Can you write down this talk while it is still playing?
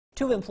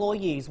Two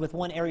employees with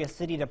one area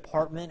city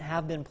department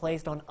have been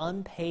placed on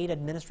unpaid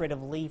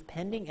administrative leave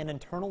pending an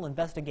internal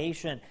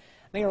investigation.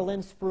 Mayor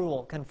Lynn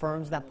Spruill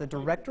confirms that the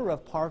Director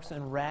of Parks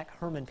and Rec,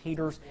 Herman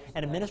Peters,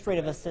 and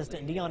Administrative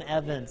Assistant Dion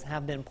Evans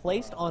have been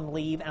placed on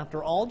leave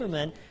after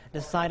aldermen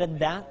decided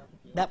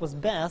that was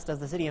best as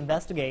the city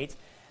investigates.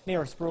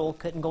 Mayor Spruill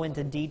couldn't go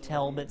into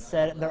detail but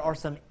said there are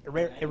some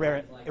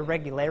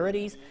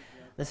irregularities.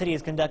 The city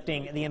is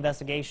conducting the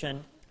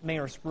investigation.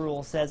 Mayor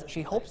Spruill says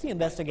she hopes the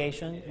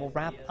investigation will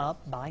wrap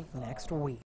up by next week.